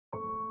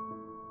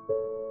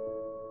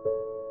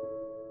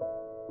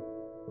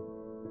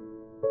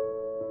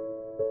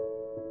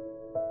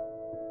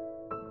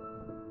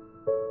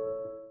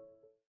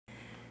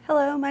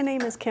My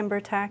name is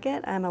Kimber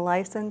Tackett. I'm a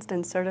licensed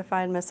and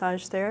certified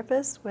massage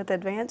therapist with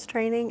advanced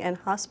training in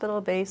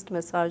hospital-based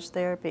massage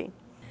therapy.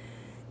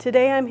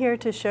 Today I'm here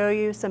to show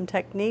you some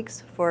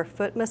techniques for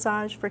foot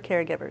massage for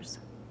caregivers.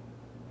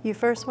 You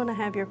first want to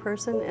have your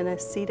person in a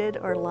seated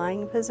or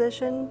lying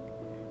position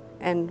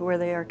and where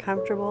they are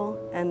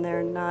comfortable and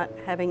they're not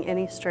having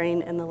any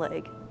strain in the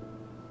leg.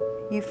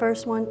 You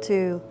first want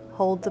to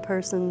hold the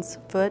person's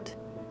foot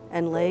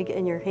and leg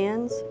in your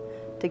hands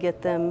to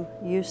get them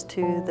used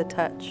to the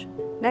touch.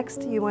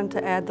 Next, you want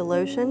to add the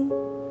lotion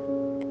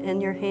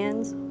in your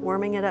hands,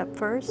 warming it up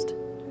first,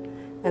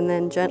 and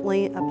then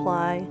gently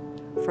apply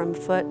from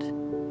foot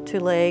to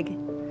leg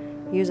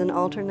using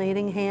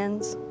alternating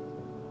hands.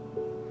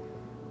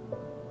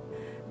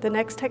 The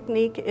next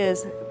technique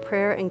is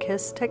prayer and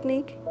kiss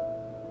technique.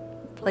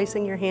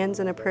 Placing your hands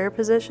in a prayer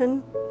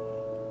position,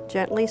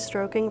 gently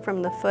stroking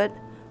from the foot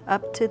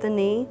up to the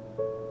knee.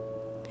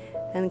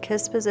 And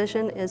kiss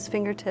position is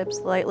fingertips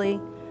lightly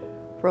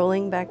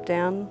rolling back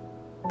down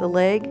the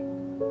leg,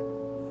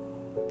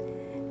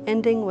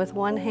 ending with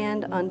one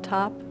hand on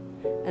top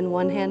and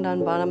one hand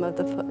on bottom of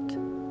the foot.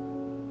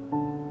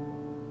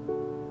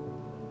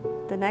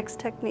 The next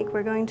technique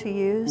we're going to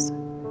use,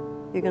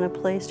 you're going to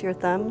place your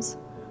thumbs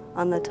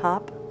on the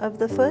top of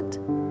the foot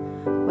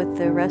with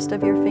the rest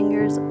of your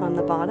fingers on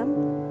the bottom.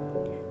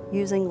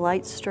 Using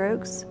light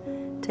strokes,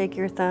 take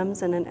your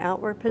thumbs in an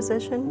outward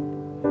position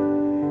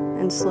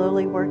and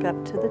slowly work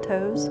up to the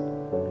toes,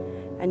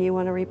 and you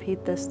want to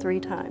repeat this 3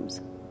 times.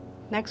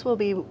 Next we'll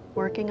be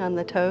working on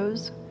the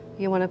toes.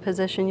 You want to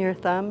position your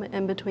thumb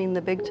in between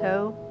the big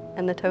toe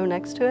and the toe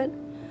next to it.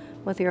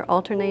 With your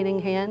alternating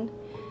hand,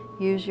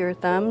 use your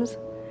thumbs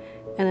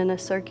and in a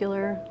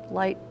circular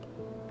light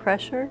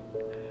pressure,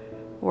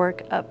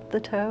 work up the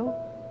toe.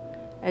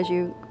 As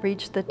you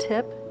reach the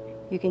tip,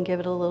 you can give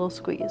it a little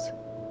squeeze.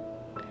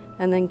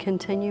 And then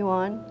continue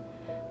on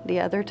the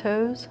other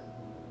toes.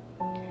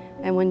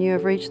 And when you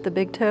have reached the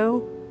big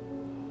toe,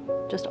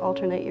 just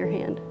alternate your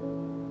hand.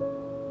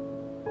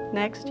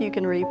 Next, you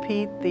can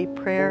repeat the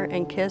prayer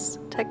and kiss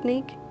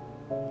technique.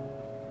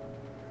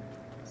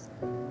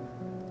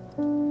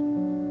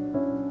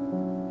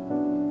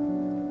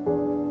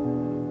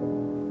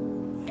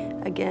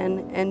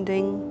 Again,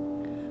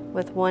 ending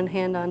with one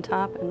hand on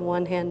top and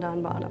one hand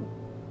on bottom.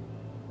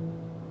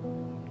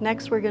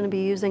 Next, we're going to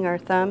be using our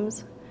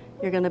thumbs.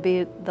 You're going to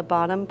be at the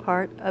bottom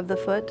part of the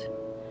foot,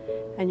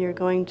 and you're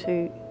going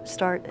to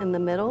start in the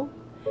middle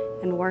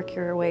and work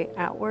your way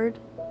outward.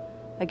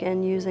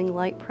 Again, using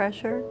light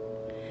pressure.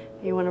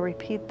 You want to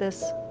repeat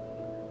this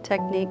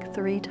technique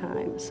 3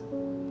 times.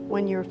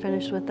 When you're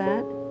finished with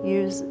that,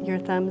 use your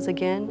thumbs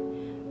again,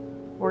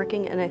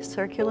 working in a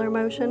circular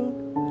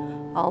motion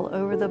all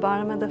over the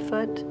bottom of the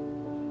foot,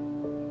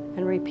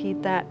 and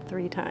repeat that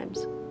 3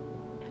 times.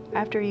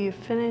 After you've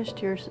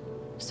finished your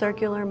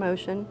circular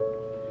motion,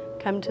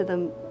 come to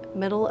the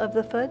middle of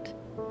the foot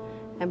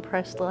and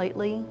press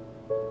lightly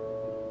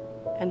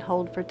and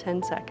hold for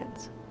 10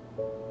 seconds.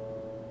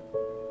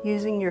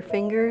 Using your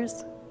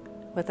fingers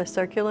with a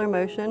circular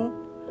motion,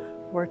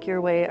 work your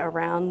way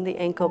around the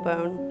ankle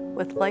bone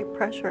with light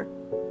pressure.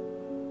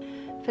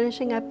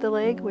 Finishing up the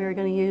leg, we are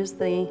going to use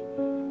the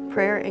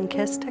prayer and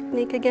kiss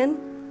technique again.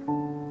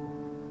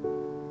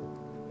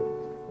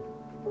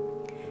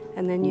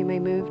 And then you may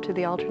move to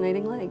the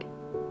alternating leg.